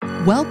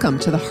Welcome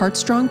to the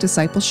Heartstrong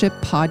Discipleship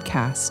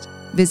Podcast.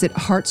 Visit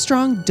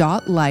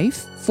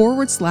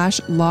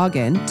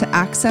heartstrong.life/login to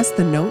access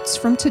the notes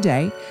from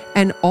today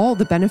and all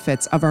the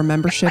benefits of our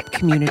membership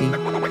community.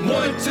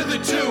 1 to the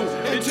 2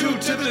 and 2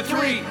 to the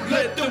 3.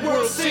 Let the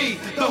world see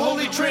the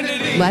Holy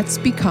Trinity. Let's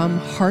become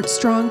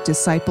Heartstrong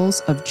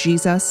disciples of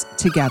Jesus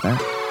together.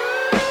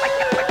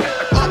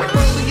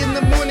 Early in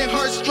the morning,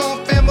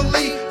 Heartstrong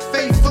family,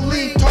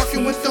 faithfully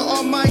talking with the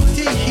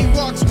Almighty. He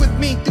walks with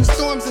me through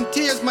storms and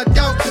tears, my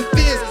doubts and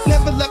fears.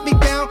 Never let me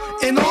down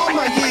in all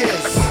my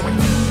years.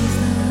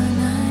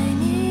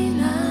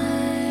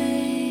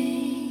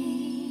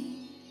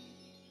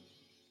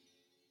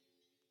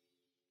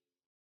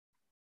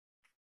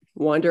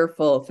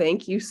 Wonderful.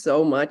 Thank you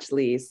so much,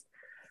 Lise.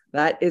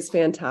 That is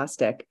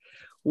fantastic.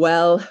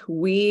 Well,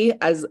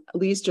 as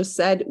Lise just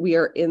said, we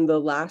are in the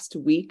last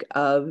week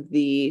of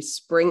the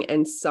spring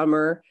and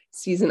summer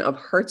season of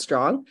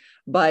Heartstrong,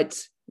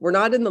 but we're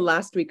not in the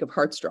last week of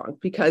Heartstrong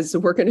because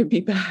we're going to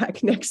be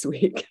back next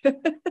week.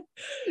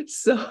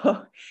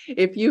 So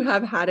if you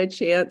have had a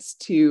chance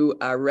to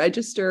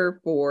register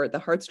for the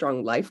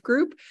Heartstrong Life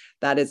Group,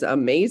 that is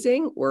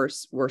amazing. We're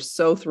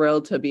so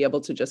thrilled to be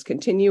able to just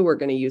continue. We're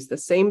going to use the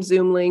same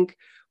Zoom link.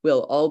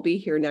 We'll all be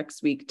here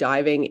next week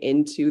diving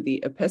into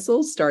the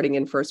epistles, starting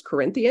in 1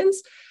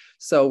 Corinthians.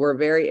 So we're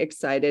very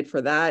excited for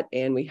that.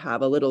 And we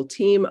have a little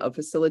team of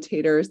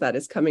facilitators that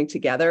is coming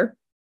together.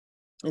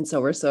 And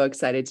so we're so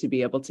excited to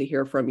be able to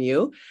hear from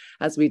you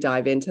as we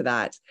dive into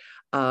that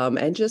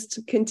and just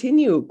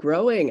continue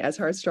growing as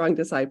Heartstrong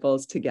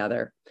disciples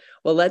together.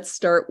 Well, let's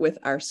start with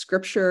our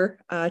scripture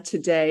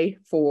today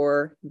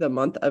for the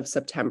month of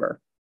September.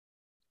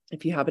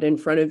 If you have it in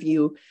front of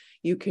you,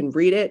 you can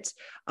read it.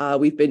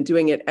 We've been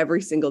doing it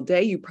every single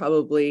day. You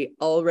probably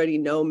already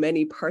know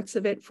many parts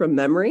of it from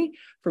memory,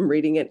 from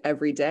reading it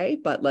every day,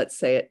 but let's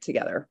say it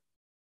together.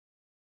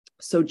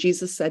 So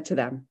Jesus said to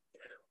them,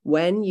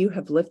 "When you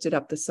have lifted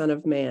up the Son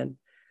of Man,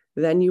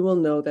 then you will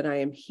know that I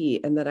am he,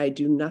 and that I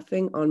do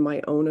nothing on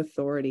my own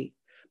authority,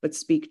 but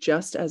speak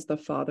just as the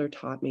Father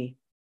taught me.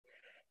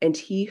 And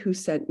he who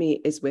sent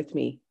me is with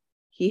me.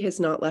 He has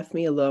not left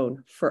me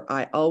alone, for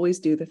I always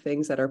do the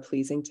things that are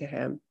pleasing to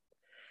him."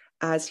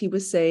 As he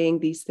was saying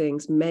these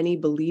things, many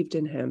believed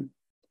in him.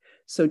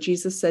 So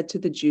Jesus said to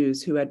the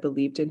Jews who had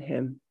believed in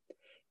him,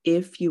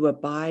 "If you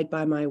abide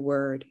by my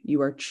word,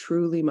 you are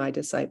truly my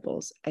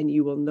disciples, and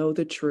you will know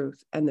the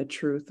truth, and the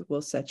truth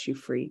will set you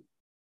free."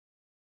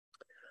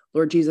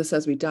 Lord Jesus,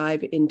 as we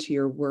dive into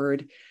your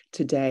word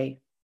today,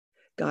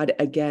 God,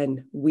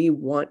 again, we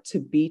want to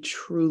be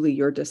truly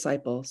your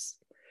disciples.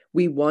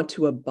 We want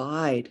to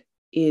abide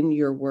in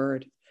your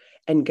word.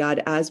 And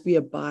God, as we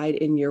abide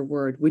in your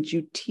word, would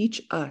you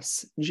teach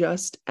us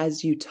just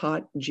as you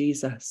taught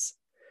Jesus?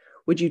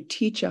 Would you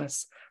teach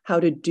us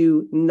how to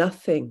do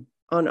nothing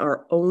on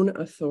our own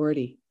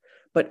authority,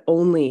 but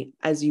only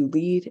as you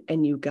lead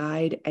and you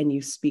guide and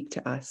you speak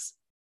to us?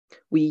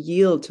 We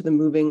yield to the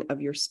moving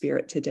of your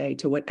spirit today,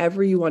 to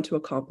whatever you want to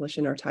accomplish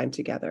in our time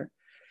together.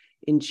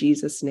 In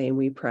Jesus' name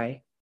we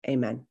pray.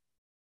 Amen.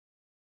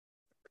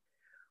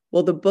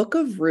 Well, the book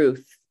of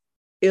Ruth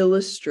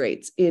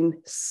illustrates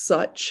in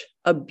such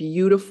a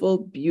beautiful,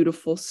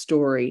 beautiful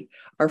story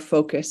our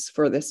focus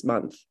for this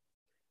month.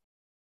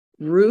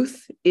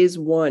 Ruth is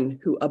one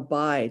who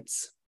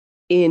abides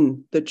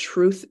in the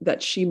truth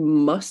that she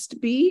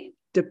must be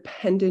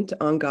dependent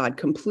on God,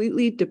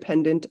 completely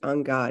dependent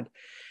on God.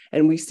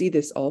 And we see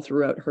this all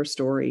throughout her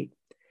story.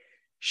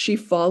 She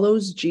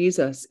follows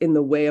Jesus in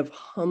the way of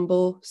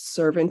humble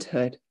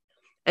servanthood.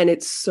 And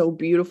it's so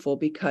beautiful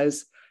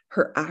because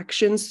her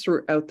actions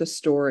throughout the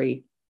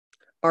story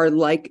are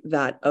like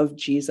that of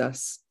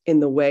Jesus in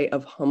the way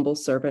of humble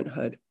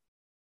servanthood.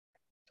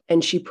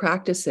 And she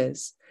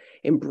practices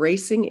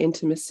embracing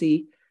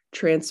intimacy,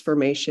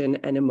 transformation,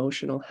 and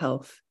emotional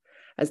health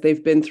as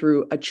they've been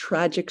through a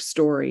tragic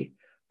story,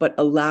 but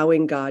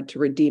allowing God to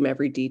redeem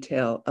every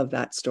detail of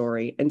that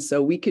story. And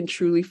so we can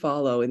truly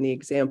follow in the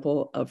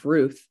example of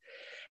Ruth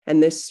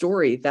and this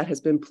story that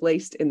has been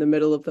placed in the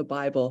middle of the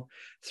Bible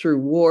through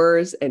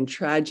wars and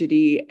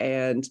tragedy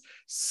and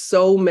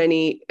so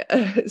many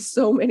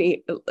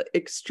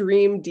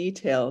extreme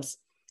details.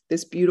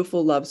 This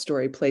beautiful love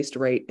story placed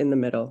right in the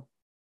middle.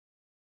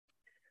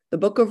 The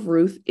book of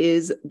Ruth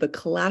is the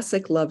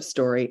classic love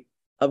story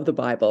of the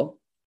Bible.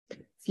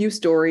 Few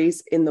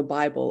stories in the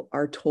Bible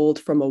are told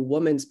from a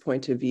woman's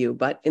point of view,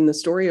 but in the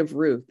story of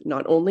Ruth,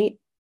 not only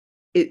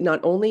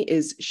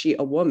is she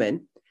a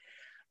woman,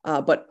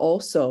 but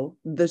also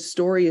the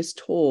story is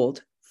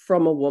told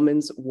from a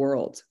woman's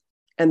world.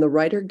 And the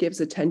writer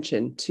gives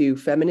attention to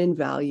feminine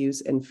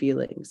values and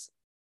feelings.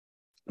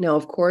 Now,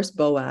 of course,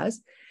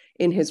 Boaz,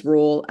 in his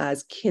role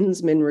as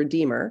kinsman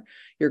redeemer,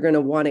 you're going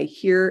to want to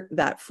hear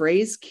that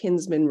phrase,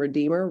 kinsman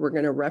redeemer. We're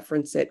going to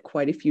reference it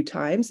quite a few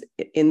times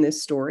in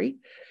this story.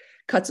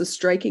 Cuts a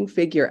striking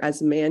figure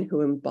as a man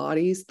who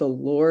embodies the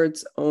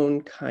Lord's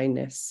own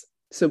kindness.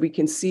 So we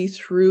can see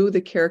through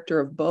the character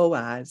of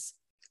Boaz,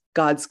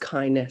 God's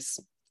kindness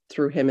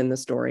through him in the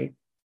story.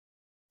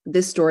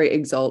 This story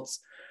exalts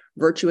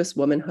virtuous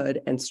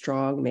womanhood, and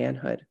strong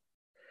manhood.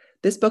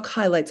 This book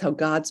highlights how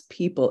God's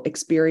people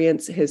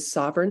experience his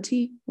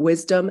sovereignty,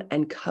 wisdom,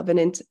 and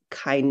covenant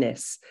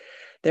kindness.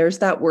 There's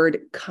that word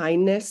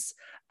kindness.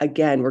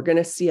 Again, we're going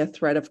to see a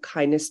thread of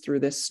kindness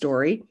through this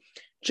story,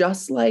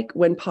 just like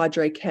when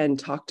Padre Ken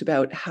talked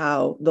about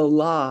how the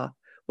law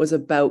was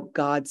about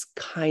God's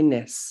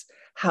kindness,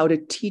 how to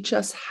teach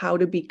us how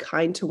to be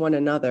kind to one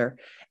another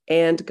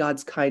and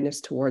God's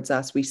kindness towards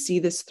us. We see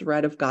this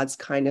thread of God's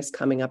kindness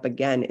coming up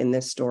again in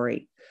this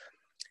story.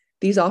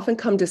 These often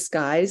come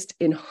disguised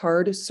in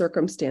hard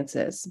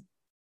circumstances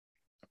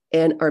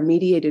and are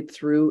mediated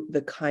through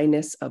the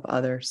kindness of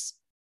others.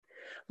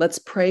 Let's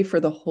pray for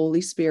the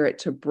Holy Spirit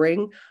to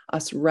bring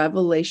us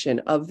revelation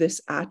of this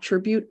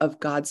attribute of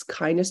God's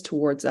kindness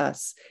towards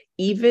us,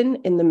 even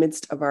in the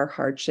midst of our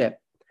hardship,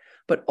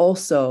 but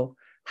also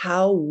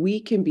how we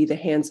can be the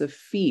hands and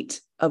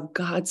feet of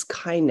God's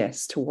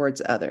kindness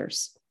towards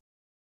others.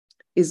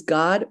 Is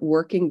God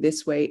working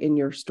this way in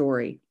your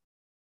story?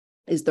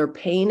 Is there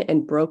pain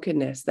and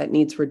brokenness that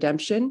needs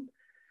redemption?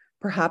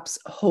 Perhaps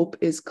hope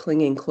is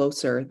clinging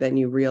closer than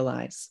you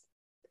realize.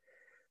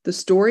 The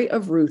story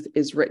of Ruth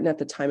is written at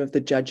the time of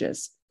the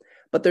Judges,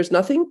 but there's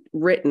nothing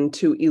written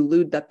to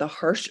elude that the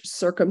harsh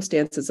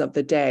circumstances of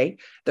the day,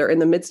 they're in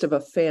the midst of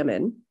a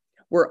famine,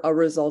 were a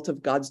result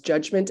of God's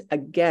judgment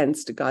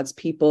against God's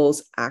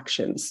people's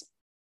actions,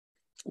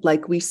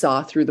 like we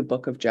saw through the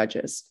book of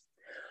Judges.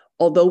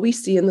 Although we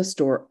see in the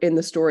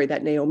story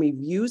that Naomi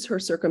views her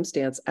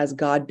circumstance as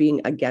God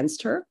being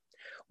against her,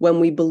 when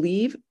we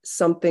believe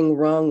something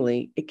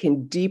wrongly, it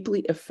can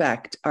deeply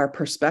affect our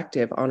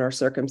perspective on our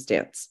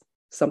circumstance.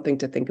 Something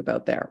to think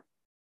about there.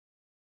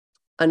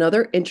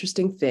 Another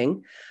interesting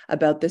thing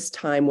about this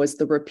time was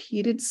the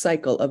repeated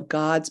cycle of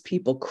God's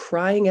people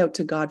crying out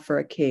to God for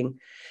a king,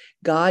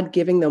 God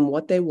giving them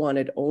what they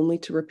wanted, only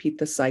to repeat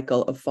the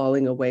cycle of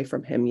falling away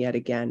from him yet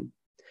again.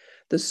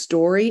 The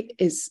story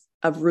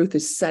of Ruth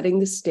is setting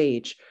the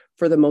stage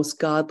for the most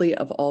godly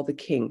of all the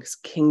kings,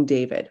 King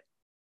David.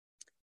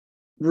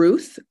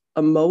 Ruth,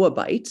 a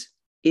Moabite,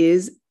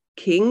 is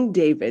King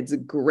David's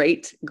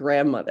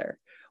great-grandmother,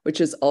 which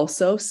is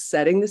also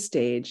setting the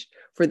stage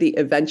for the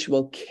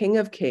eventual King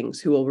of Kings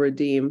who will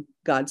redeem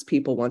God's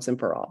people once and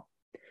for all.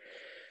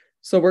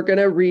 So we're going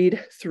to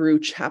read through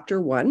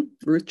chapter 1,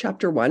 Ruth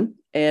chapter 1,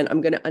 and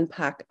I'm going to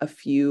unpack a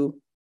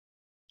few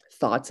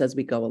thoughts as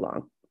we go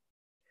along.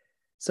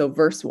 So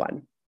verse 1,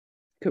 you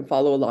can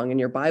follow along in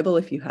your Bible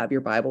if you have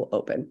your Bible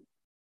open.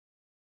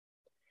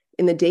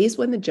 In the days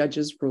when the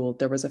judges ruled,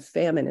 there was a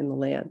famine in the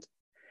land,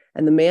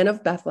 and the man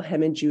of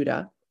Bethlehem in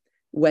Judah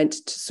went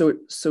to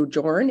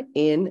sojourn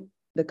in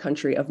the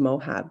country of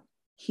Moab,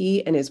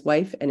 he and his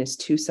wife and his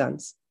 2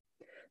 sons.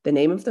 The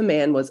name of the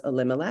man was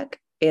Elimelech,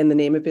 and the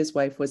name of his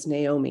wife was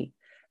Naomi,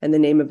 and the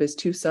name of his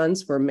 2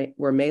 sons were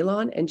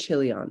Mahlon and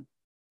Chilion,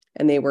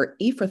 and they were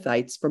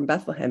Ephrathites from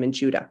Bethlehem in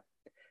Judah.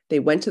 They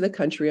went to the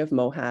country of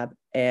Moab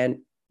and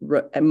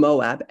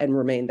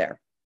remained there.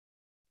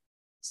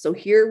 So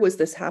here was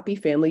this happy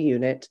family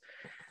unit.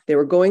 They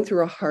were going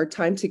through a hard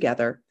time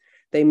together.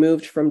 They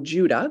moved from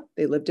Judah,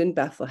 they lived in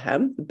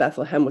Bethlehem.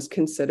 Bethlehem was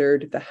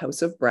considered the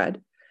house of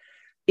bread,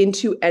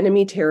 into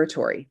enemy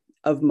territory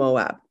of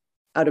Moab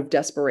out of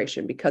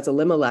desperation because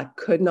Elimelech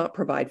could not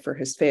provide for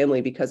his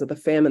family because of the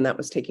famine that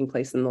was taking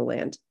place in the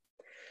land.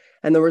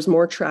 And there was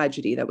more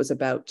tragedy that was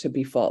about to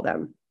befall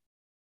them.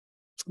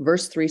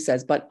 Verse 3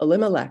 says, but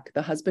Elimelech,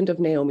 the husband of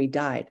Naomi,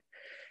 died,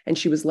 and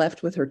she was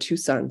left with her 2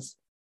 sons.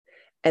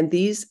 And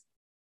these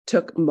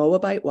took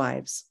Moabite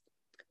wives.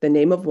 The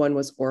name of one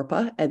was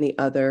Orpah and the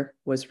other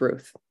was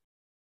Ruth.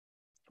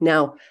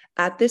 Now,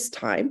 at this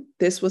time,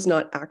 this was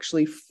not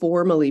actually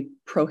formally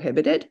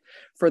prohibited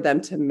for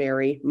them to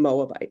marry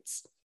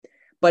Moabites,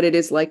 but it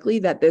is likely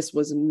that this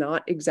was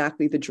not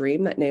exactly the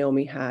dream that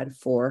Naomi had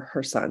for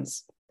her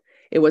sons.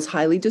 It was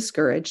highly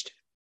discouraged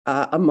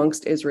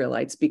amongst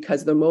Israelites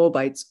because the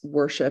Moabites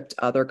worshipped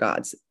other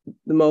gods.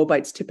 The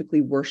Moabites typically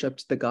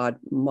worshipped the god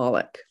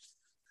Moloch.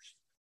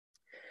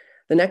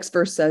 The next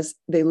verse says,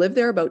 they lived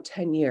there about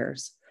 10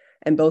 years.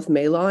 And both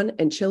Mahlon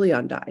and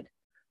Chilion died,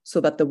 so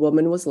that the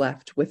woman was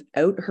left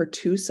without her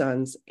 2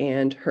 sons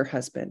and her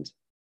husband.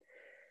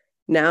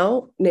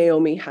 Now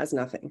Naomi has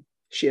nothing.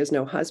 She has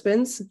no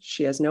husbands,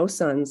 she has no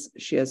sons,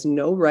 she has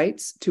no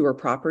rights to her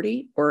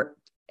property or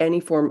any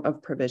form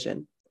of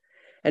provision.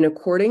 And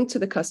according to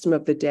the custom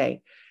of the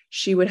day,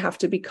 she would have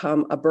to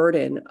become a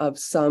burden of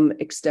some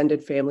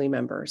extended family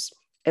members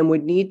and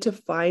would need to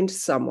find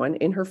someone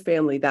in her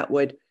family that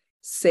would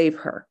save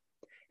her.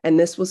 And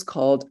this was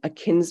called a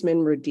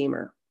kinsman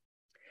redeemer.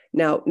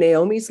 Now,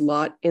 Naomi's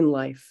lot in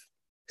life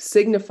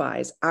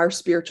signifies our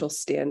spiritual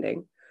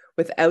standing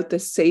without the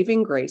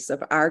saving grace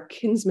of our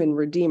kinsman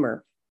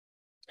redeemer,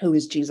 who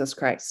is Jesus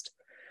Christ.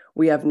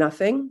 We have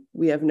nothing.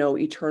 We have no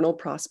eternal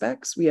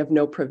prospects. We have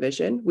no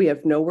provision. We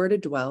have nowhere to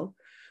dwell.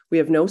 We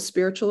have no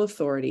spiritual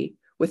authority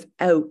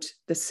without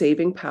the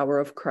saving power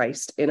of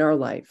Christ in our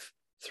life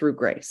through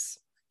grace.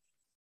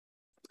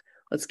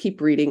 Let's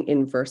keep reading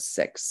in verse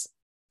 6.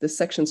 This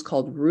section's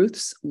called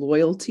Ruth's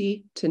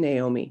Loyalty to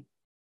Naomi.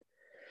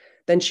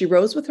 Then she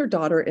rose with her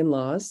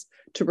daughter-in-laws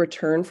to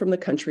return from the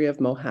country of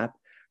Moab,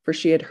 for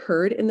she had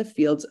heard in the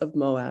fields of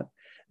Moab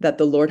that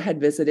the Lord had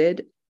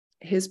visited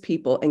his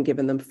people and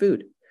given them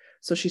food.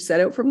 So she set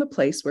out from the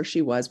place where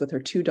she was with her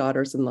 2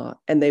 daughters-in-law,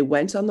 and they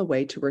went on the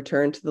way to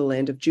return to the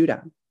land of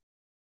Judah.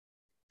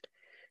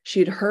 She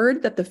had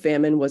heard that the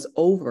famine was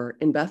over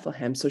in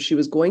Bethlehem, so she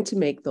was going to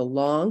make the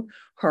long,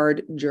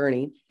 hard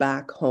journey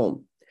back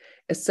home.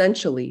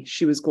 Essentially,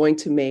 she was going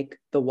to make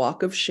the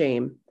walk of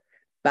shame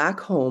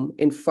back home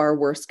in far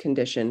worse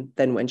condition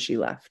than when she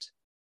left.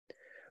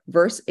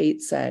 Verse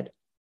 8 said,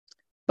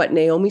 "But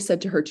Naomi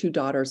said to her 2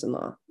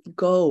 daughters-in-law,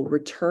 'Go,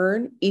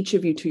 return each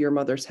of you to your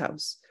mother's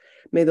house.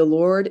 May the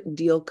Lord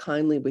deal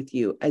kindly with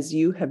you as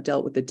you have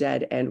dealt with the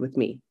dead and with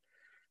me.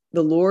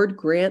 The Lord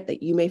grant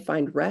that you may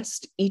find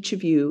rest, each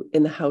of you,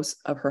 in the house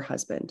of her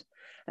husband.'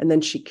 And then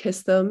she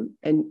kissed them,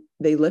 and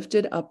they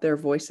lifted up their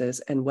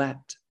voices and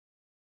wept."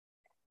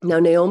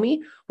 Now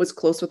Naomi was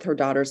close with her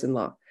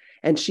daughters-in-law,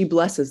 and she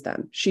blesses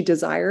them. She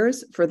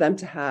desires for them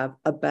to have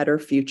a better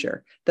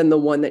future than the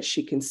one that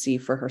she can see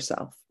for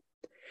herself.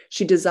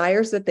 She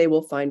desires that they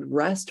will find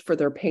rest for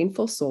their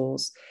painful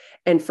souls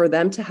and for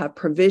them to have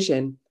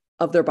provision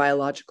of their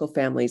biological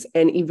families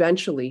and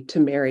eventually to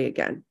marry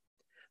again.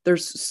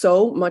 There's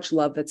so much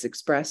love that's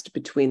expressed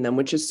between them,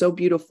 which is so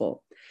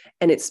beautiful.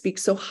 And it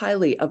speaks so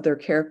highly of their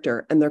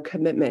character and their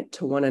commitment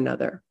to one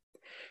another.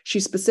 She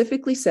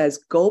specifically says,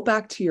 "Go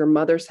back to your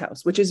mother's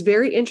house," which is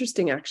very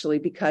interesting, actually,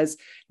 because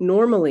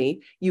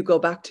normally you go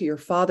back to your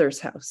father's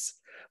house,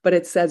 but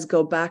it says,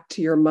 "Go back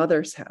to your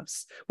mother's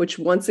house," which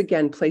once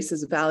again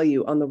places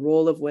value on the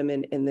role of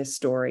women in this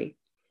story.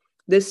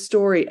 This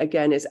story,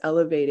 again, is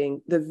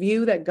elevating the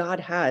view that God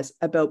has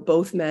about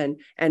both men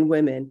and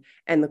women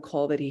and the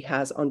call that he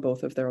has on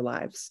both of their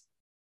lives.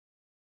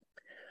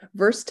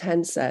 Verse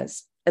 10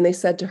 says, "And they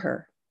said to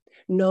her,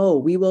 'No,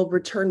 we will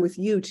return with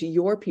you to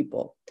your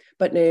people.'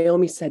 But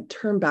Naomi said,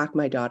 'Turn back,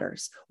 my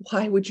daughters.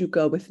 Why would you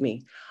go with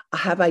me?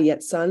 Have I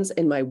yet sons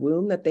in my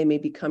womb that they may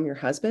become your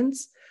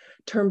husbands?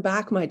 Turn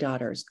back, my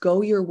daughters.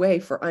 Go your way,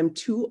 for I'm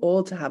too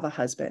old to have a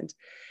husband.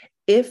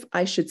 If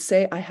I should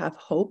say I have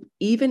hope,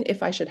 even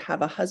if I should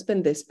have a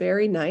husband this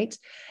very night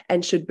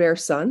and should bear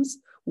sons,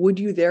 would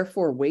you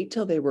therefore wait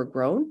till they were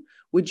grown?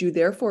 Would you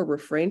therefore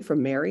refrain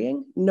from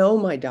marrying? No,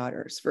 my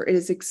daughters, for it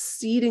is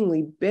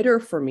exceedingly bitter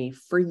for me,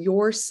 for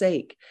your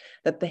sake,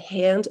 that the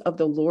hand of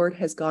the Lord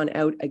has gone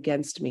out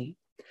against me.'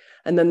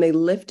 And then they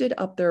lifted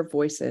up their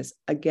voices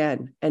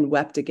again and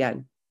wept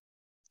again.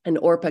 And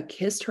Orpah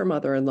kissed her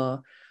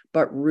mother-in-law,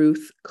 but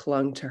Ruth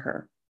clung to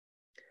her."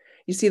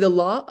 You see, the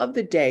law of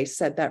the day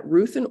said that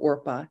Ruth and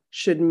Orpah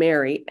should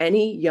marry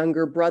any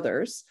younger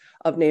brothers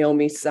of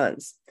Naomi's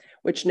sons,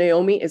 which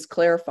Naomi is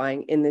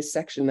clarifying in this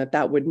section that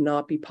that would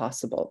not be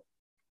possible.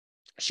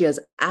 She has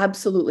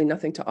absolutely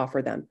nothing to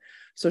offer them,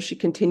 so she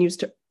continues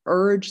to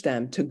urge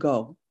them to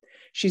go.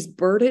 She's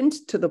burdened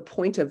to the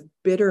point of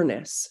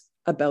bitterness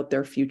about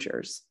their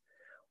futures.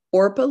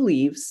 Orpah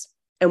leaves,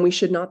 and we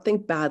should not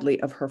think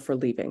badly of her for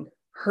leaving.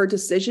 Her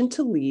decision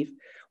to leave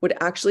would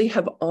actually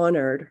have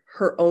honored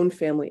her own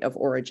family of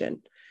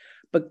origin.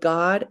 But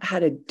God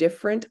had a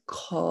different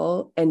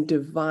call and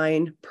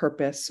divine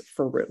purpose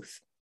for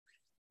Ruth.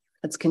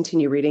 Let's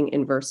continue reading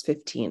in verse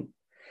 15.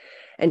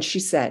 "And she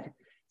said,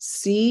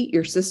 'See,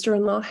 your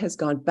sister-in-law has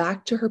gone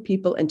back to her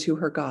people and to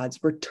her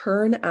gods.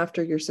 Return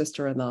after your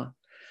sister-in-law.'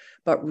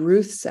 But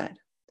Ruth said,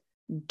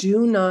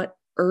 'Do not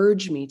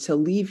urge me to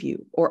leave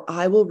you, or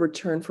I will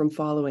return from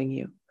following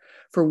you.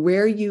 For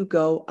where you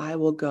go, I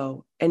will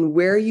go, and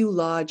where you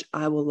lodge,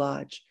 I will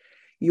lodge.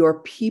 Your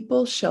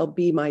people shall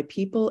be my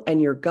people,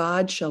 and your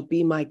God shall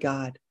be my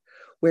God.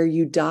 Where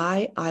you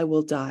die, I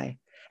will die,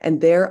 and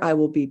there I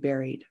will be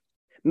buried.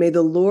 May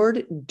the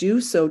Lord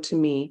do so to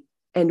me,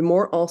 and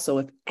more also,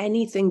 if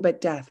anything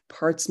but death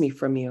parts me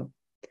from you.'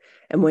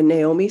 And when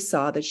Naomi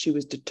saw that she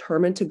was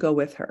determined to go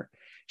with her,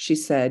 she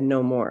said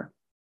no more."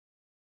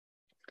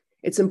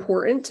 It's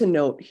important to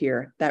note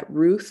here that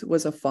Ruth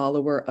was a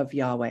follower of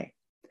Yahweh.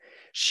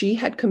 She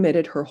had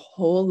committed her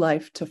whole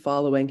life to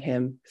following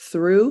him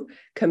through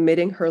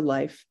committing her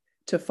life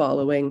to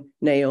following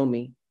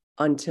Naomi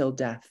until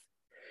death.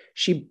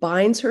 She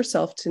binds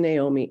herself to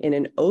Naomi in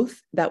an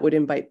oath that would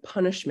invite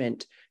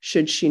punishment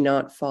should she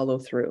not follow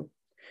through.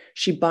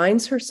 She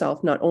binds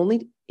herself not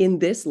only in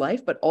this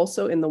life, but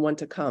also in the one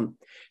to come.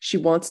 She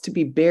wants to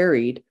be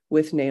buried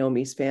with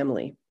Naomi's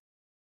family.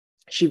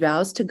 She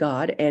vows to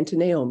God and to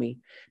Naomi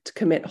to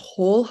commit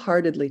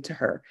wholeheartedly to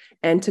her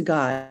and to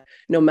God,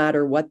 no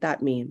matter what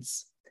that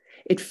means.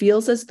 It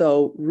feels as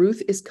though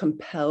Ruth is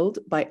compelled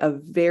by a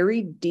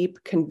very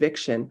deep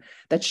conviction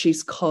that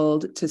she's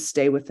called to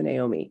stay with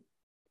Naomi,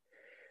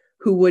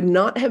 who would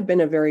not have been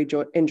a very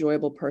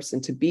enjoyable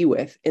person to be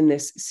with in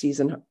this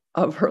season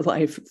of her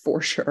life,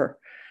 for sure.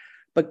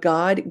 But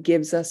God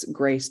gives us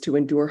grace to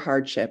endure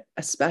hardship,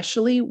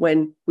 especially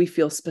when we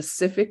feel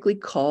specifically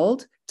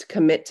called to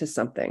commit to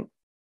something.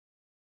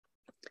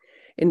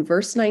 In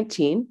verse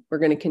 19, we're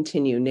going to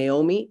continue.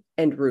 Naomi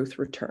and Ruth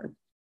return.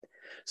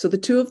 So the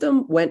two of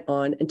them went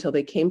on until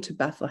they came to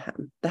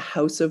Bethlehem, the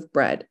house of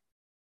bread.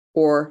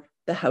 or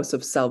the house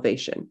of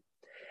salvation.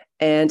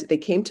 And they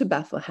came to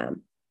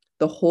Bethlehem.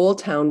 The whole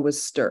town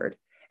was stirred.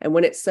 And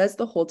when it says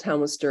the whole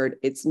town was stirred,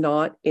 it's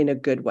not in a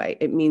good way.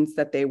 It means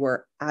that they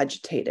were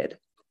agitated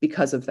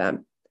because of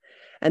them.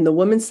 And the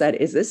woman said,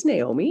 "Is this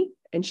Naomi?"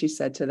 And she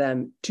said to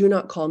them, "Do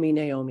not call me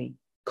Naomi.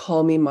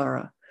 Call me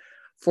Mara,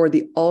 for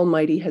the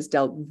Almighty has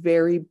dealt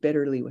very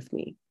bitterly with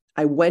me.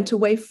 I went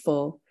away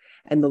full,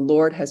 and the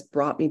Lord has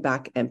brought me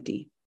back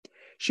empty."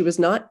 She was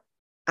not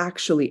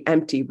actually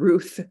empty.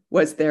 Ruth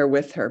was there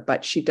with her,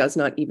 but she does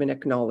not even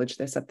acknowledge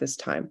this at this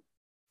time.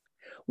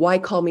 "Why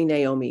call me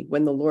Naomi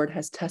when the Lord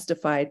has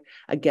testified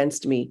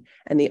against me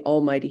and the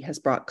Almighty has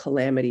brought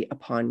calamity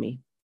upon me?"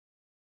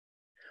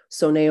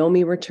 So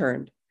Naomi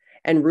returned,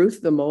 and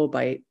Ruth the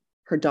Moabite,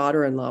 her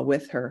daughter-in-law,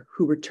 with her,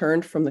 who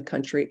returned from the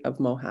country of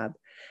Moab,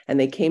 and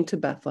they came to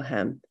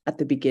Bethlehem at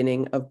the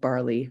beginning of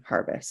barley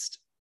harvest.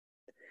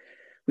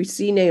 We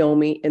see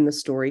Naomi in the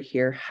story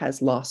here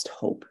has lost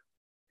hope.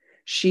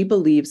 She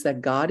believes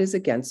that God is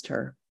against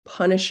her,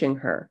 punishing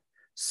her,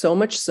 so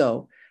much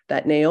so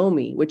that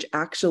Naomi, which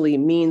actually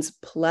means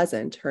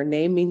pleasant, her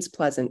name means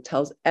pleasant,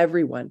 tells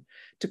everyone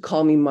to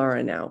call me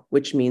Mara now,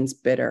 which means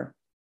bitter.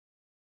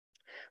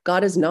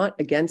 God is not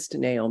against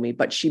Naomi,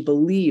 but she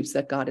believes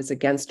that God is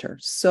against her.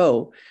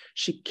 So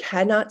she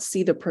cannot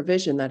see the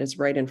provision that is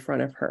right in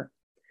front of her.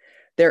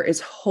 There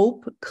is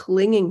hope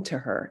clinging to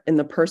her in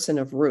the person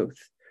of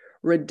Ruth.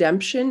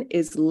 Redemption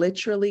is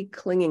literally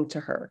clinging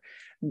to her,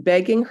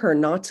 begging her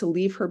not to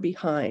leave her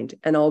behind.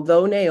 And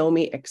although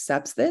Naomi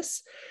accepts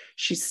this,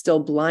 she's still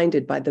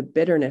blinded by the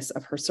bitterness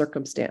of her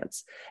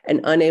circumstance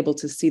and unable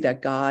to see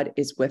that God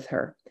is with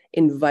her,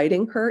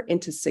 inviting her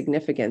into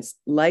significance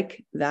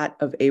like that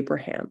of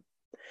Abraham.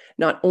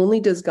 Not only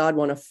does God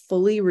want to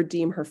fully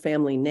redeem her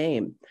family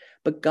name,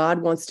 but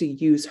God wants to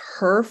use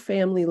her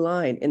family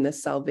line in the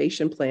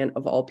salvation plan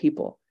of all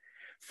people,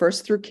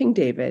 first through King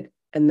David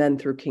and then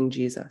through King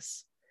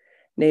Jesus.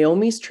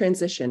 Naomi's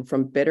transition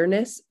from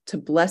bitterness to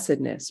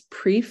blessedness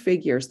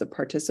prefigures the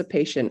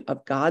participation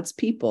of God's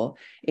people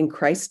in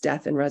Christ's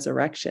death and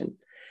resurrection.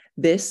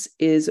 This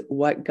is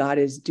what God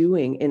is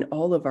doing in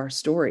all of our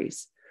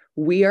stories.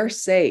 We are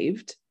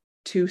saved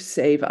to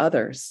save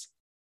others.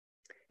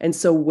 And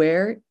so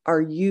where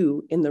are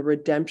you in the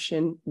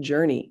redemption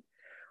journey?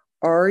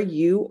 Are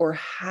you or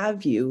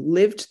have you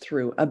lived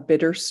through a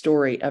bitter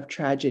story of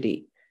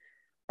tragedy?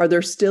 Are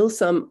there still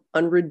some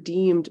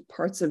unredeemed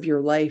parts of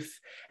your life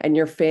and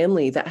your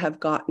family that have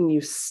gotten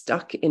you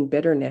stuck in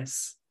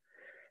bitterness?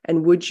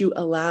 And would you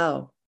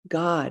allow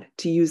God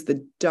to use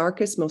the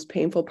darkest, most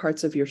painful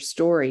parts of your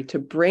story to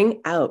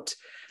bring out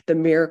the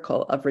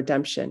miracle of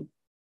redemption?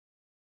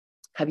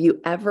 Have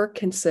you ever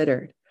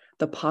considered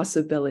the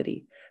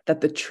possibility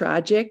that the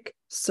tragic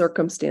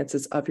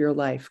circumstances of your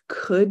life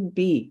could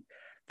be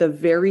the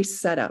very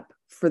setup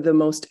for the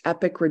most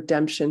epic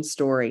redemption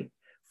story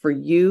for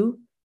you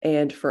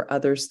and for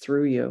others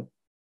through you?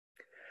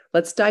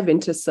 Let's dive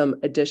into some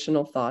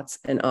additional thoughts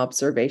and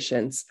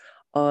observations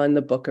on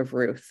the book of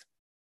Ruth.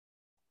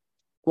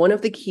 One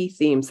of the key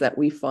themes that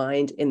we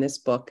find in this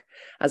book,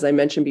 as I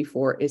mentioned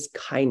before, is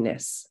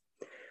kindness.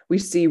 We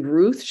see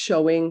Ruth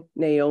showing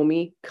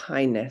Naomi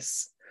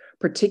kindness,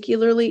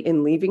 particularly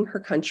in leaving her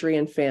country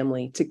and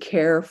family to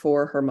care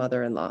for her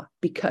mother-in-law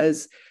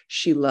because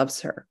she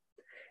loves her.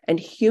 And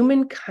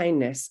human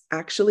kindness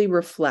actually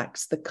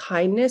reflects the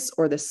kindness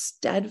or the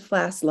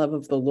steadfast love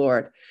of the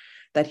Lord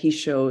that he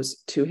shows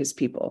to his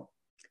people.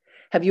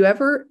 Have you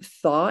ever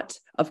thought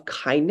of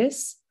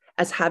kindness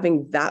as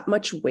having that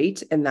much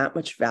weight and that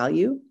much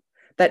value?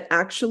 That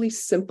actually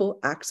simple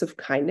acts of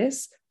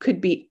kindness could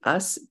be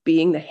us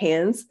being the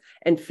hands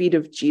and feet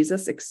of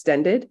Jesus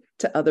extended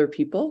to other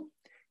people?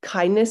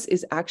 Kindness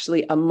is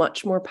actually a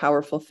much more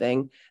powerful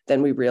thing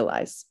than we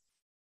realize.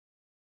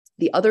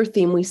 The other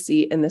theme we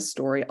see in this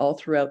story all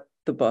throughout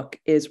the book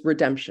is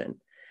redemption.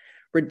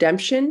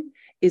 Redemption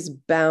is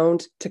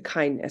bound to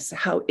kindness.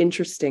 How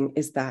interesting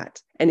is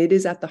that? And it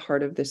is at the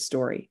heart of this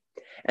story.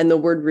 And the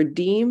word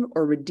redeem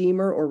or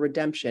redeemer or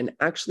redemption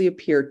actually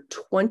appeared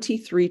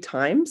 23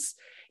 times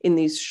in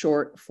these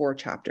short 4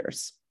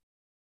 chapters.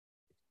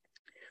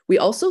 We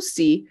also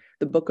see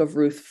the book of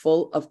Ruth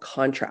full of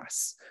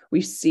contrasts.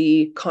 We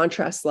see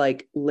contrasts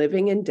like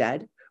living and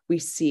dead. We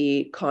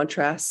see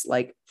contrasts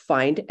like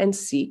find and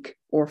seek,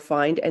 or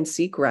find and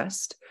seek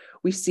rest.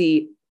 We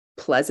see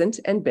pleasant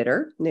and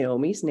bitter,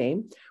 Naomi's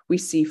name. We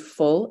see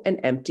full and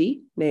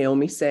empty,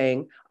 Naomi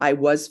saying, I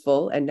was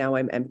full and now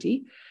I'm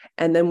empty.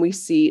 And then we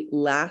see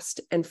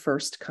last and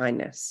first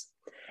kindness.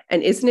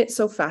 And isn't it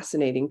so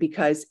fascinating?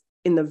 Because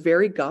in the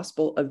very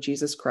gospel of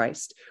Jesus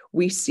Christ,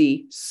 we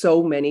see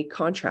so many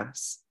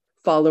contrasts.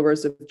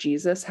 Followers of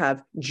Jesus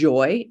have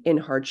joy in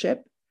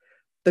hardship.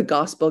 The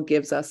gospel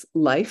gives us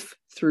life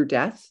through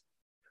death.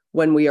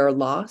 When we are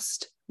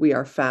lost, we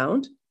are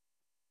found.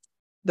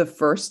 The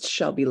first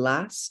shall be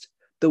last.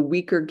 The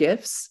weaker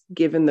gifts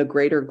given the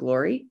greater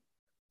glory.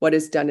 What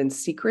is done in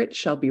secret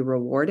shall be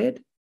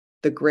rewarded.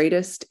 The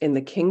greatest in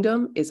the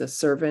kingdom is a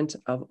servant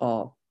of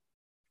all.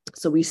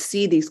 So we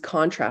see these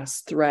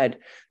contrasts thread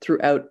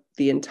throughout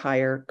the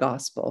entire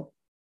gospel.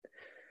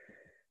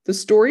 The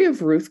story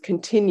of Ruth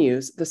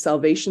continues the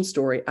salvation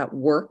story at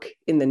work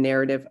in the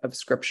narrative of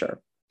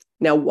Scripture.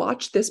 Now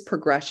watch this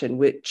progression,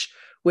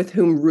 with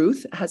whom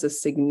Ruth has a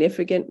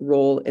significant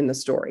role in the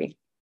story.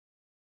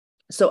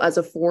 So as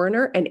a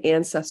foreigner and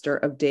ancestor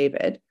of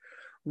David,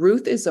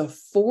 Ruth is a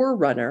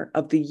forerunner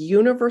of the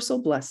universal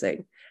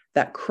blessing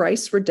that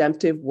Christ's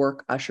redemptive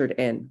work ushered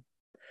in.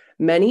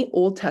 Many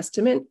Old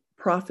Testament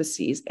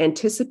prophecies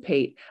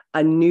anticipate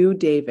a new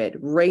David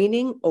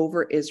reigning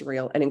over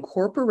Israel and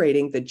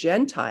incorporating the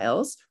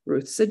Gentiles,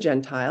 Ruth's a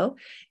Gentile,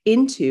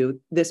 into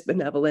this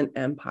benevolent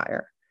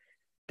empire.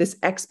 This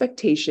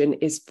expectation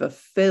is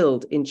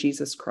fulfilled in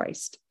Jesus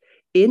Christ.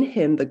 In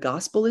him, the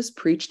gospel is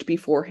preached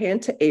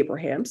beforehand to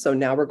Abraham. So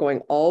now we're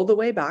going all the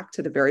way back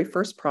to the very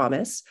first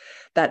promise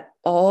that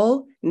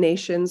all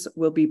nations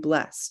will be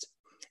blessed.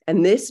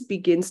 And this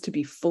begins to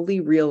be fully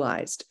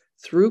realized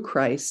through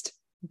Christ.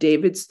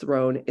 David's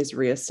throne is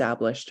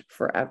reestablished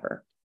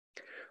forever.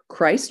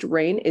 Christ's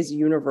reign is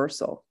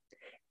universal.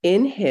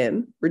 In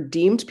him,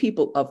 redeemed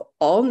people of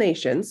all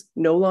nations,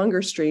 no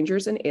longer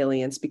strangers and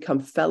aliens, become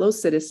fellow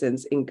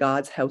citizens in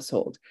God's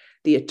household,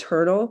 the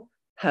eternal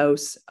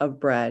house of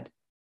bread,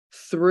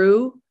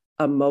 through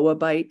a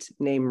Moabite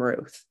named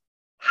Ruth.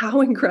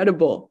 How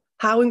incredible!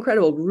 How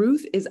incredible.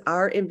 Ruth is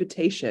our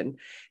invitation,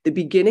 the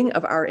beginning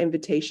of our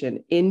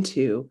invitation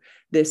into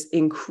this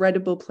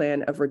incredible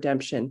plan of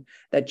redemption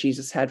that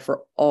Jesus had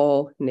for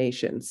all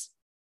nations.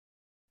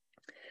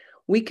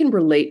 We can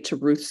relate to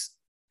Ruth's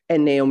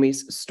and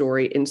Naomi's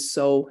story in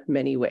so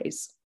many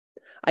ways.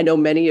 I know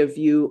many of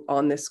you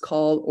on this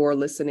call or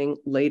listening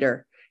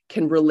later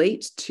can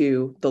relate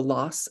to the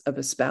loss of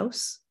a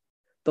spouse,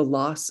 the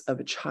loss of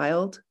a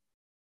child,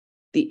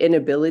 the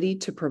inability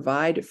to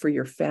provide for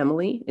your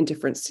family in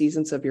different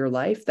seasons of your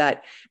life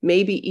that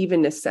maybe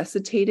even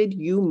necessitated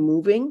you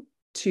moving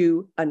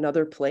to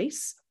another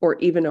place or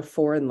even a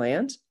foreign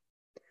land,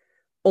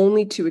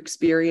 only to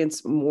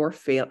experience more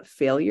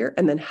failure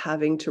and then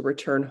having to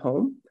return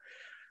home.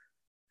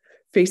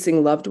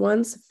 Facing loved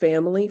ones,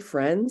 family,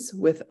 friends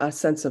with a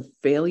sense of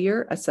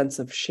failure, a sense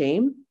of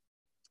shame,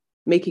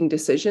 making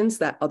decisions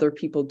that other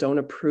people don't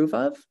approve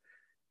of,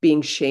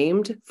 being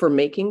shamed for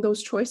making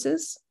those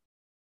choices.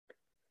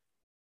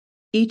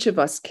 Each of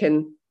us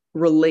can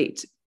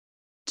relate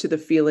to the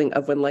feeling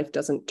of when life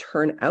doesn't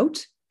turn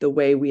out the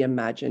way we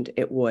imagined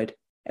it would,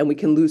 and we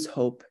can lose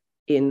hope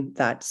in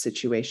that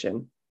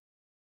situation.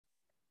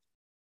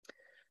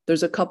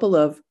 There's a couple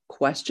of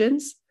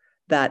questions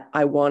that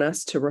I want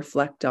us to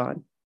reflect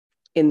on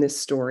in this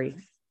story.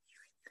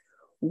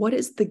 What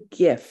is the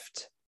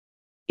gift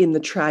in the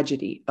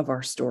tragedy of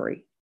our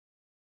story?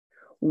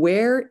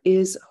 Where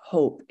is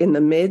hope in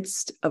the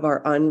midst of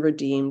our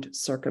unredeemed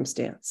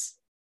circumstance?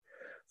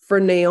 For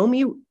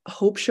Naomi,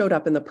 hope showed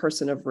up in the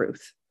person of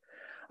Ruth,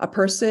 a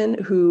person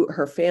who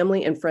her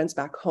family and friends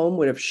back home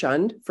would have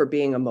shunned for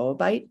being a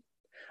Moabite,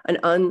 an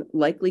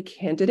unlikely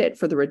candidate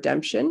for the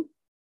redemption,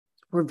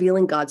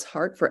 revealing God's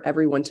heart for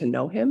everyone to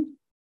know him.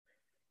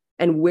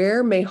 And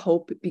where may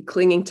hope be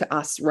clinging to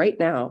us right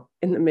now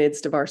in the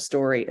midst of our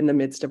story, in the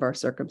midst of our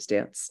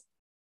circumstance?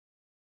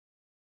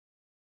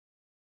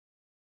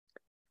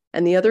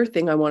 And the other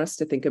thing I want us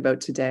to think about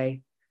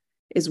today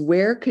is,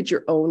 where could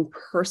your own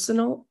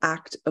personal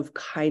act of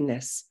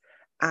kindness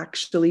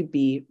actually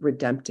be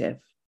redemptive?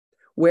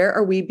 Where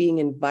are we being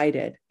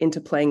invited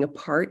into playing a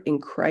part in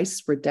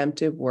Christ's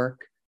redemptive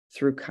work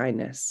through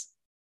kindness?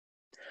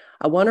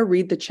 I want to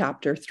read the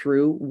chapter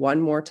through one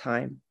more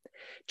time,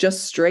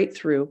 just straight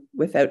through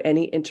without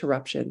any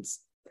interruptions.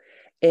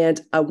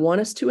 And I want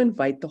us to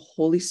invite the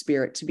Holy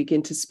Spirit to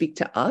begin to speak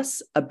to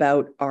us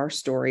about our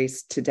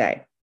stories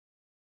today.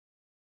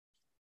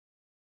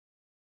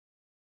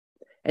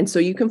 And so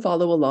you can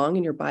follow along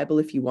in your Bible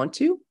if you want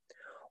to,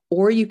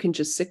 or you can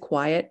just sit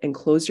quiet and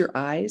close your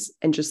eyes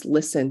and just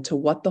listen to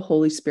what the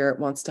Holy Spirit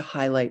wants to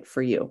highlight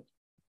for you.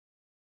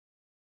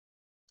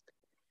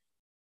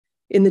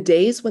 In the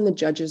days when the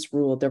judges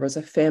ruled, there was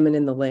a famine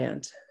in the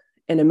land,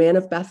 and a man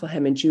of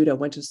Bethlehem in Judah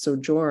went to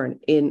sojourn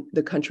in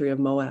the country of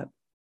Moab,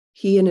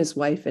 he and his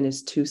wife and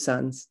his 2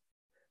 sons.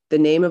 The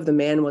name of the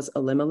man was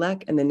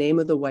Elimelech, and the name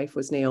of the wife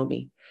was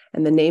Naomi,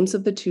 and the names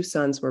of the 2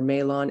 sons were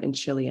Mahlon and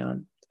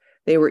Chilion.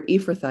 They were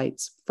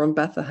Ephrathites from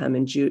Bethlehem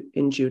in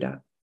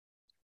Judah.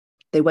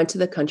 They went to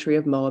the country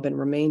of Moab and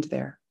remained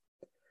there.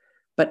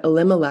 But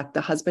Elimelech,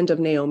 the husband of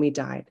Naomi,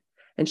 died,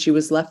 and she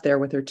was left there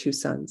with her 2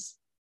 sons.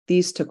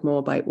 These took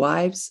Moabite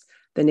wives.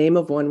 The name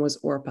of one was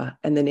Orpah,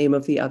 and the name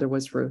of the other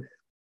was Ruth.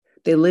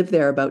 They lived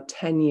there about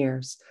 10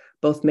 years.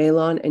 Both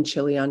Mahlon and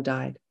Chilion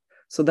died,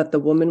 so that the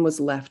woman was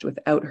left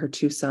without her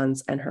 2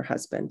 sons and her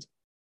husband.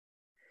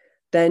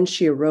 Then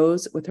she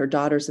arose with her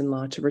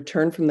daughters-in-law to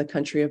return from the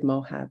country of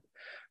Moab,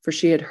 for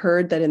she had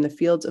heard that in the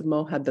fields of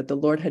Moab that the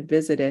Lord had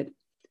visited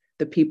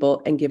the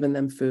people and given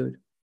them food.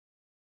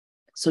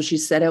 So she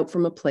set out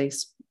from a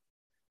place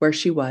where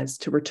she was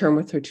to return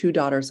with her 2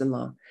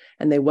 daughters-in-law,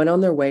 and they went on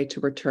their way to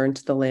return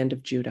to the land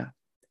of Judah.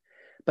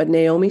 But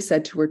Naomi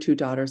said to her 2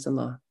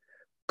 daughters-in-law,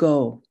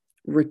 "Go,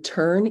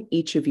 Return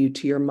each of you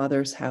to your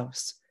mother's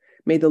house.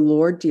 May the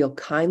Lord deal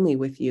kindly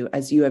with you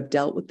as you have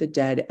dealt with the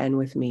dead and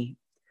with me.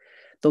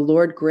 The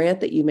Lord grant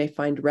that you may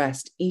find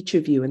rest, each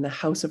of you in the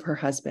house of her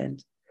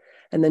husband.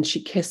 And then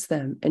she kissed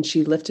them, and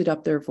she lifted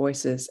up their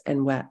voices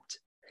and wept.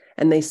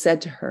 And they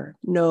said to her,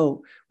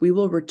 no, we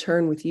will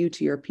return with you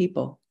to your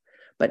people.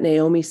 But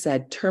Naomi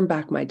said, turn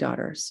back, my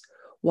daughters.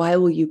 Why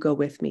will you go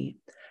with me?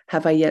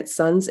 Have I yet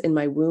sons in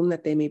my womb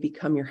that they may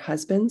become your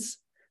husbands?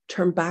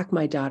 Turn back,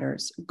 my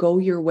daughters, go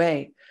your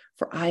way,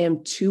 for I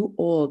am too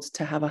old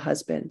to have a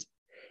husband.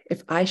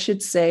 If I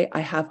should say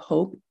I have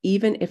hope,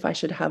 even if I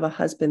should have a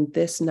husband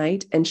this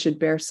night and should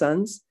bear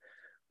sons,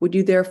 would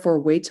you therefore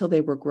wait till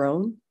they were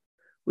grown?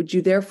 Would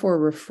you therefore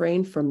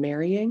refrain from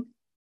marrying?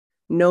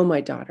 No,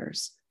 my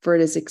daughters, for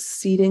it is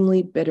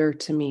exceedingly bitter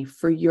to me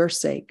for your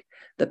sake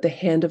that the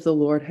hand of the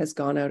Lord has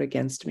gone out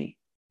against me.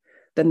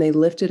 Then they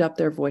lifted up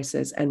their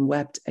voices and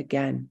wept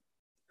again.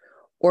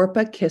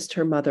 Orpah kissed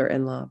her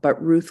mother-in-law,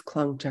 but Ruth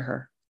clung to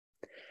her.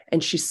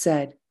 And she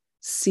said,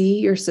 see,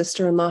 your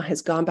sister-in-law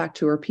has gone back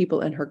to her people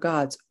and her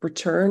gods.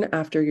 Return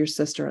after your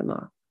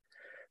sister-in-law.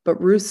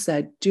 But Ruth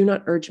said, do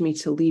not urge me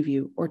to leave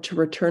you or to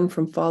return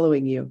from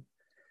following you.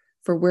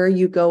 For where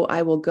you go,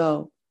 I will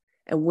go,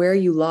 and where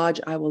you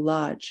lodge, I will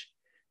lodge.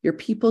 Your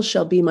people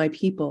shall be my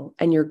people,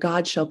 and your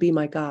God shall be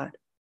my God.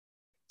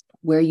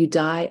 Where you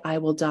die, I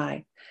will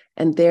die,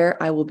 and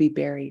there I will be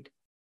buried.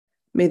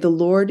 May the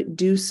Lord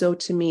do so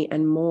to me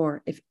and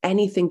more, if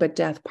anything but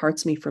death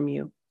parts me from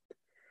you.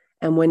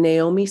 And when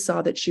Naomi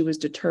saw that she was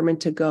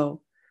determined to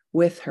go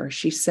with her,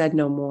 she said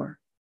no more.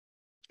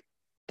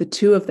 The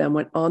two of them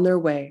went on their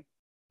way,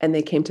 and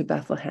they came to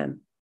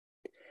Bethlehem.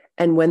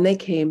 And when they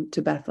came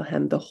to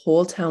Bethlehem, the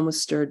whole town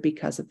was stirred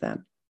because of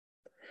them.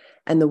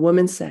 And the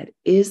woman said,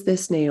 is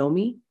this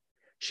Naomi?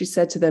 She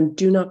said to them,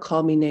 do not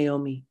call me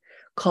Naomi.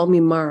 Call me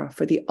Mara,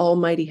 for the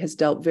Almighty has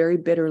dealt very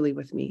bitterly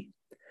with me.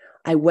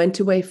 I went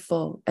away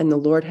full, and the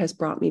Lord has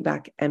brought me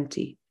back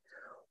empty.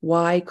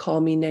 Why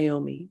call me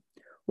Naomi,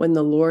 when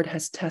the Lord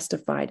has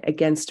testified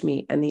against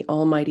me, and the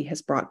Almighty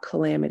has brought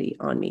calamity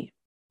on me?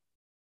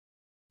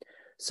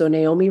 So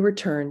Naomi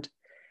returned,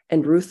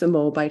 and Ruth the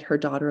Moabite, her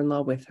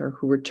daughter-in-law, with her,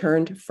 who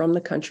returned from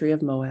the country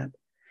of Moab.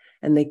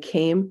 And they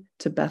came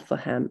to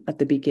Bethlehem at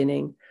the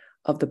beginning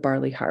of the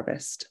barley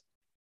harvest.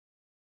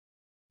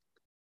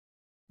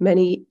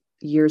 Many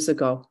years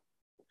ago,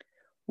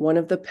 one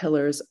of the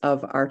pillars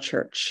of our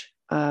church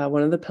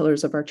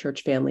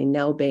family,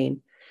 Nell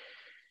Bain,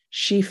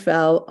 she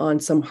fell on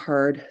some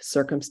hard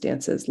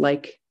circumstances.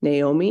 Like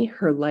Naomi,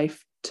 her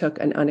life took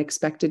an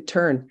unexpected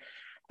turn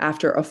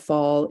after a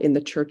fall in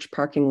the church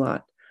parking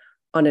lot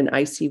on an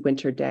icy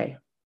winter day.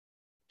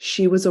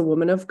 She was a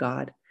woman of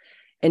God,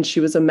 and she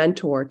was a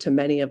mentor to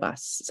many of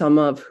us, some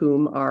of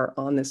whom are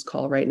on this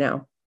call right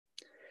now.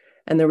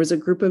 And there was a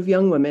group of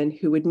young women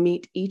who would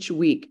meet each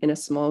week in a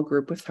small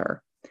group with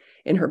her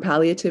in her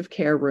palliative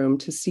care room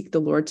to seek the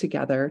Lord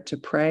together, to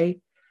pray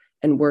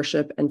and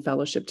worship and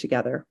fellowship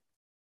together.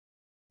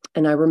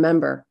 And I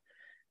remember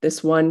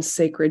this one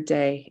sacred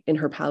day in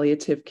her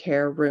palliative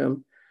care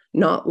room,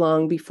 not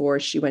long before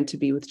she went to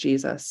be with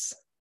Jesus.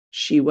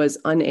 She was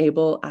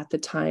unable at the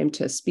time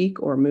to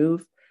speak or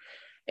move.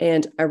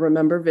 And I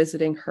remember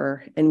visiting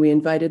her, and we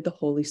invited the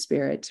Holy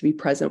Spirit to be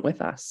present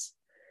with us.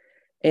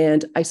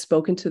 And I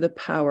spoke into the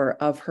power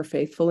of her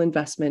faithful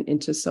investment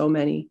into so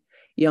many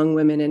young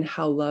women, and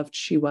how loved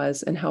she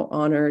was and how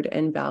honored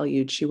and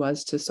valued she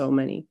was to so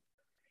many.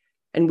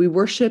 And we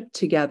worshiped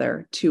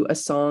together to a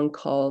song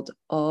called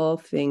All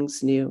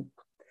Things New.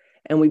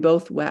 And we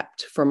both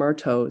wept from our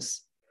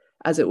toes,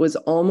 as it was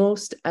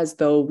almost as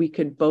though we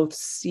could both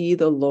see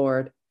the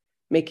Lord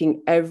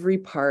making every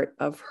part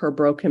of her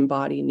broken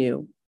body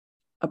new,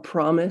 a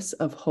promise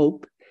of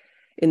hope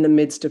in the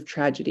midst of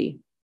tragedy.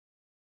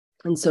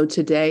 And so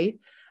today,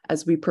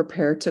 as we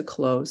prepare to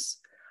close,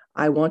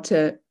 I want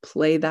to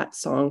play that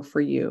song for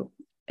you.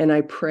 And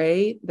I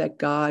pray that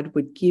God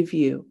would give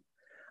you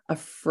a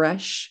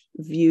fresh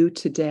view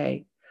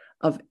today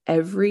of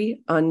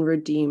every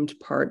unredeemed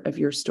part of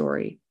your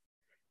story,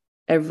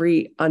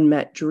 every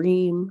unmet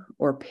dream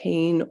or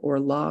pain or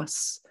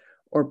loss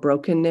or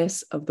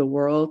brokenness of the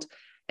world.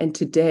 And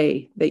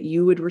today that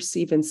you would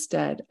receive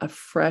instead a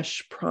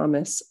fresh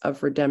promise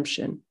of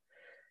redemption,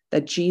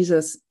 that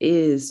Jesus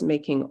is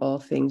making all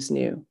things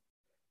new,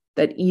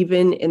 that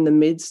even in the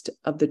midst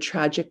of the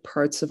tragic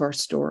parts of our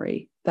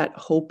story, that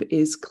hope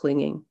is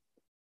clinging.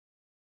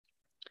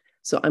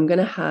 So I'm going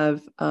to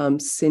have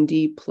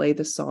Cindy play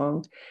the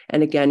song.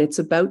 And again, it's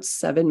about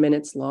 7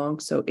 minutes long.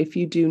 So if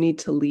you do need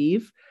to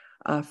leave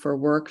for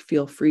work,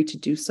 feel free to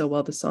do so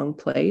while the song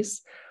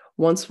plays.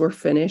 Once we're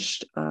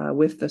finished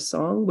with the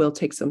song, we'll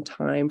take some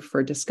time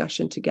for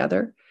discussion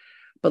together.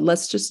 But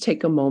let's just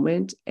take a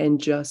moment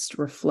and just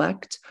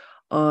reflect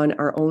on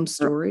our own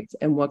stories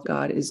and what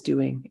God is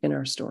doing in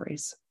our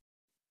stories.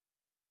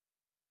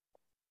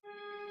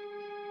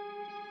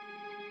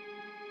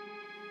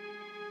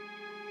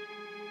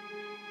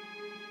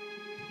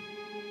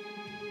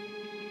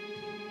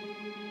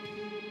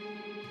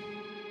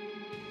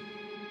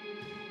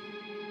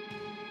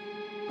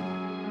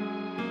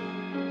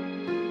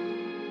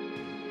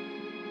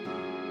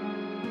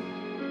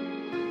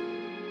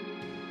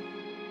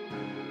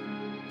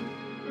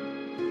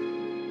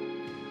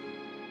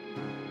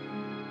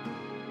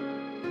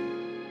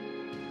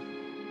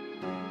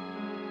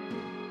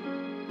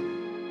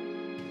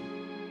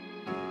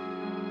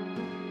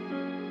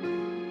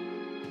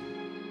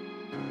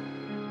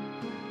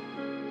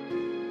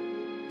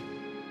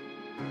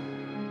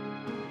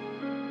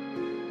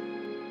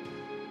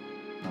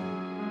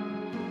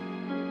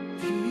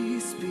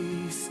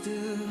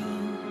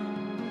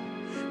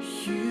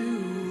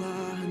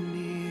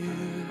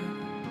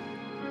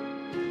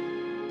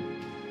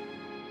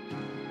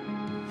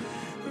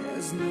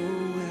 There's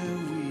nowhere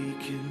we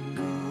can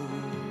go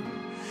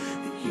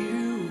that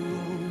you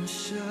won't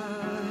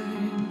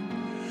shine.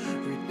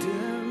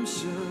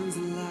 Redemption's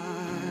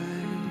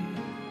light.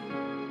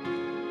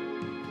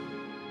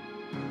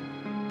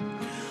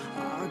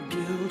 Our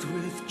guilt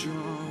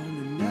withdrawn,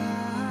 and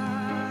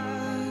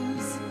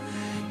as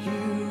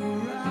you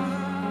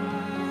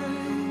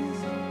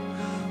rise,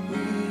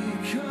 we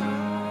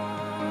come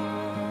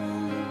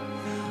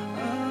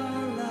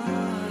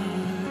alive.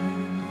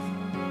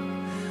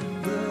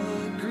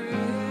 The grave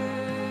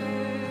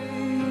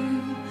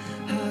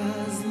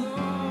has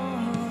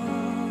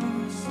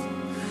lost.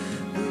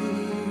 The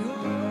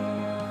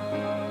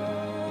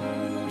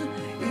old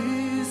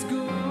is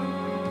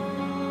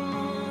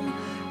gone,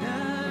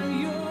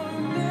 and you're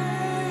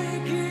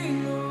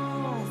making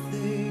all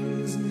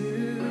things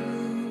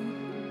new.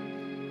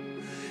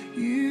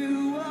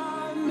 You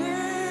are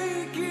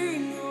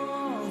making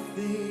all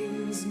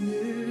things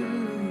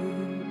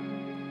new.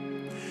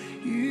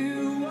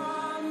 You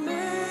are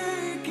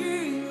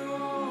making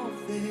all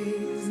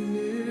things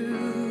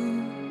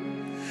new,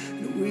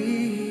 and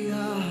we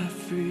are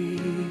free.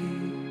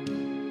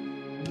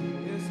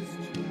 Yes,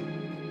 it's true.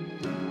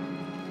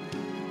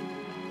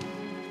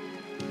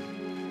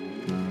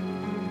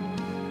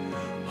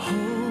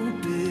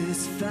 Hope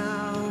is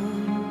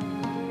found.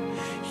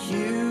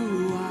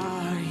 You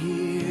are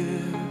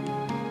here.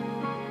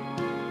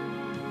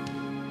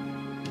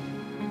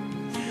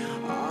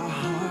 Our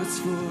hearts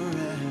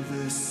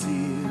forever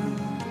sealed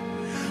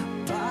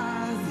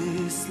by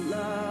this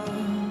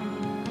love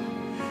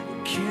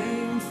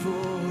came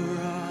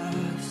for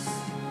us.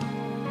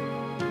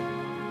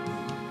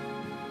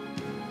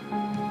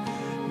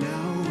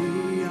 Now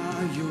we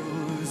are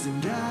yours,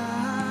 and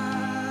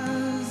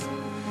as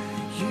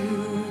you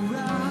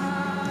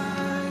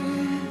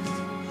rise,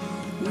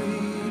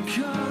 we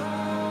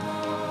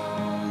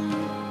come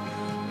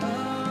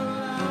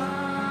alive,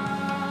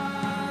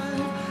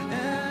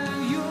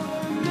 and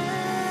you're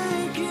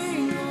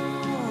making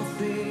all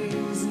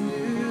things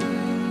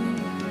new.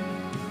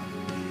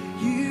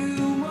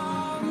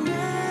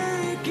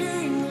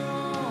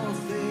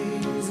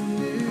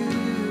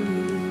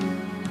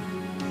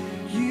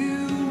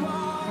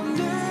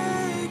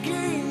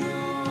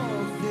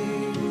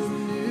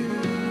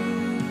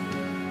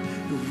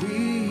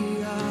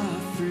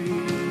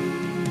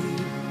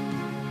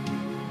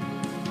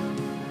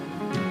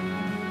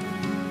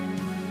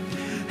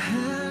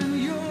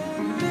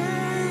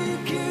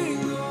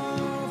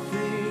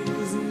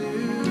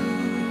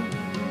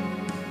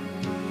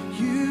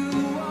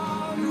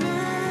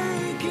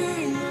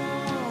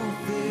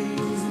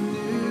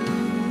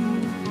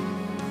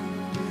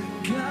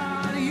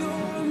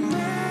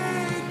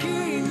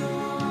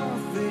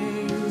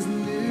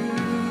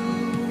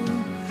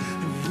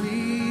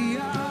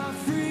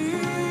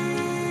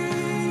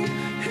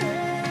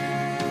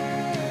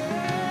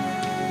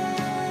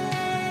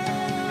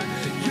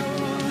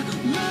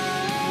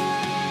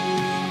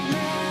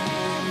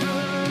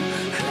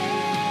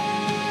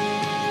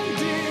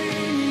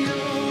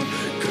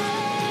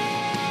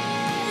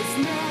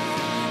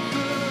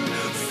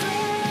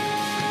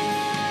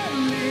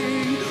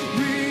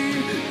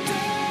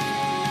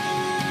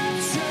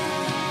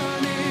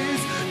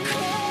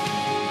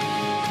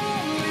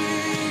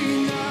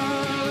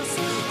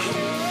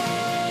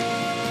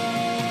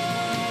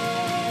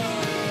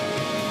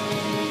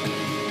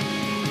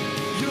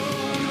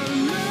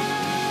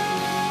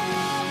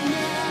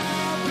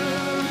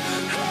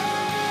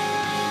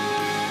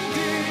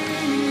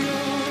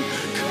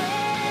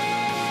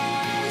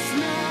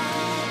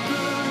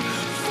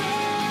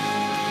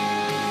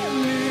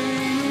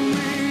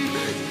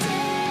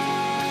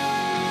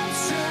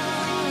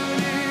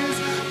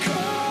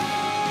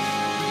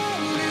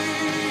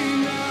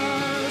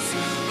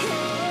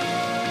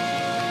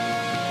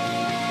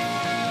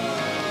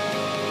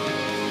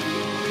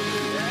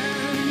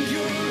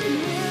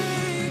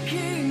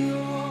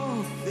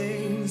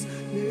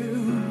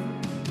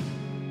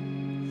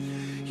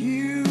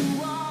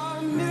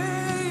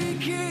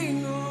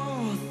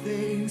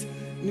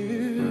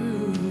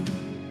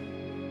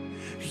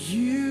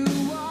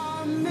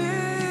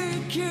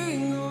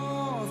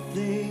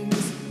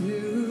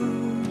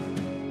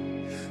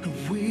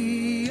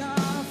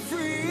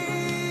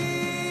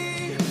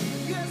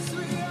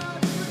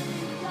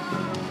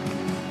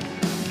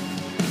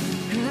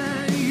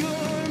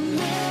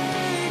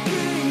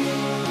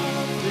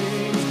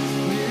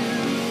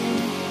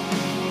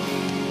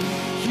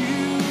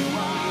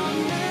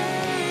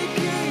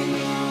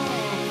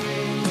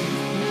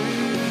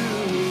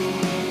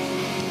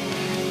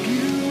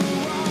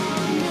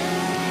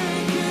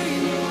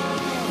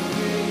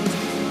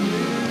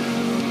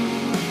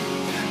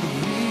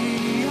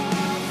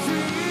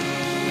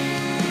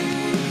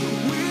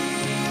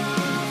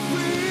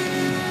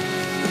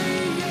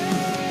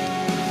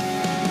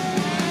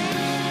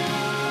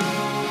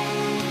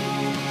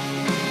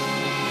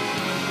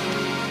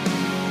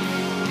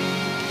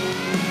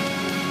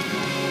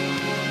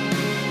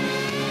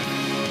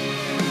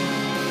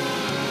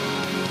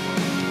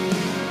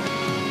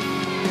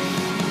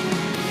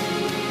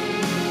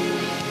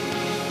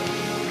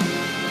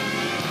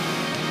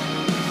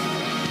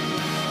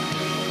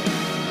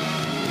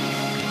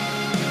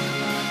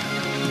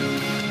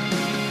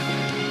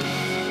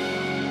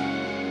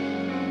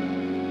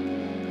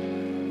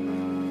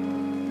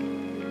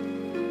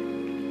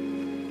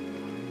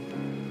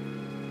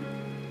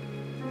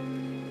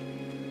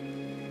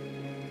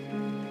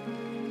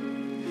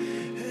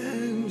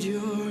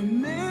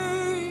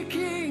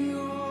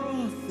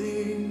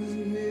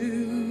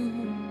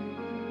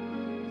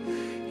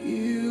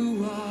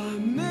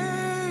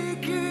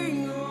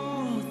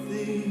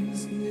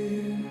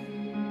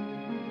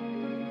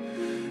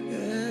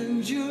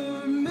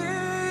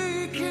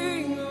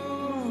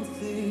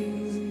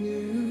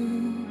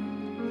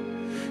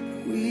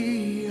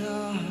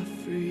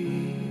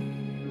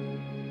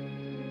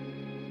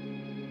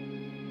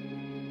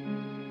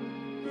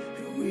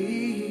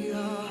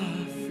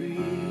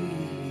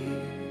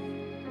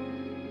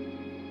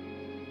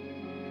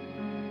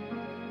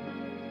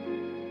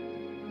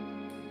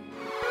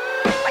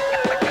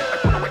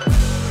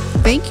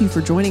 Thank you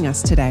for joining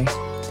us today.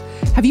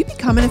 Have you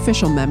become an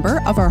official member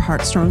of our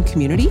Heartstrong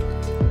community?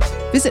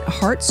 Visit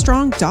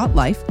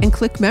heartstrong.life and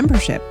click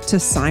membership to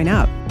sign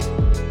up.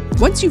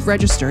 Once you've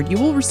registered, you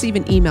will receive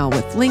an email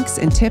with links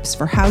and tips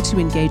for how to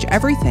engage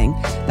everything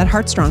that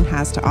Heartstrong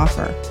has to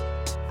offer.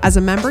 As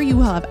a member, you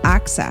will have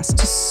access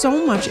to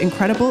so much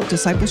incredible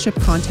discipleship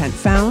content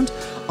found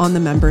on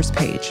the members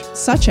page,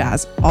 such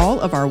as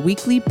all of our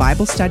weekly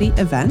Bible study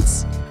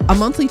events, a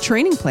monthly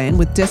training plan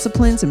with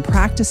disciplines and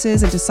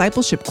practices and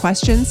discipleship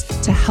questions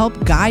to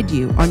help guide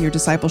you on your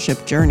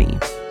discipleship journey.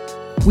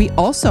 We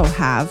also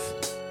have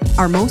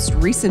our most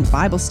recent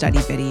Bible study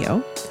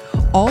video,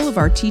 all of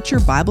our teacher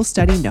Bible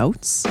study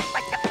notes,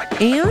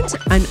 and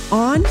an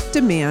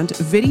on-demand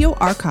video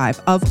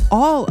archive of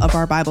all of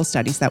our Bible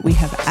studies that we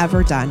have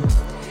ever done.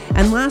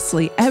 And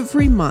lastly,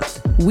 every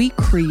month, we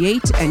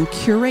create and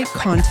curate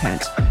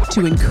content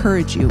to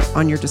encourage you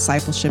on your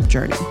discipleship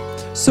journey.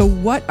 So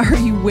what are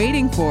you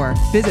waiting for?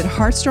 Visit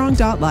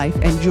heartstrong.life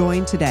and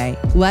join today.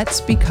 Let's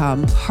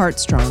become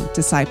Heartstrong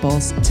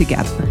disciples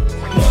together.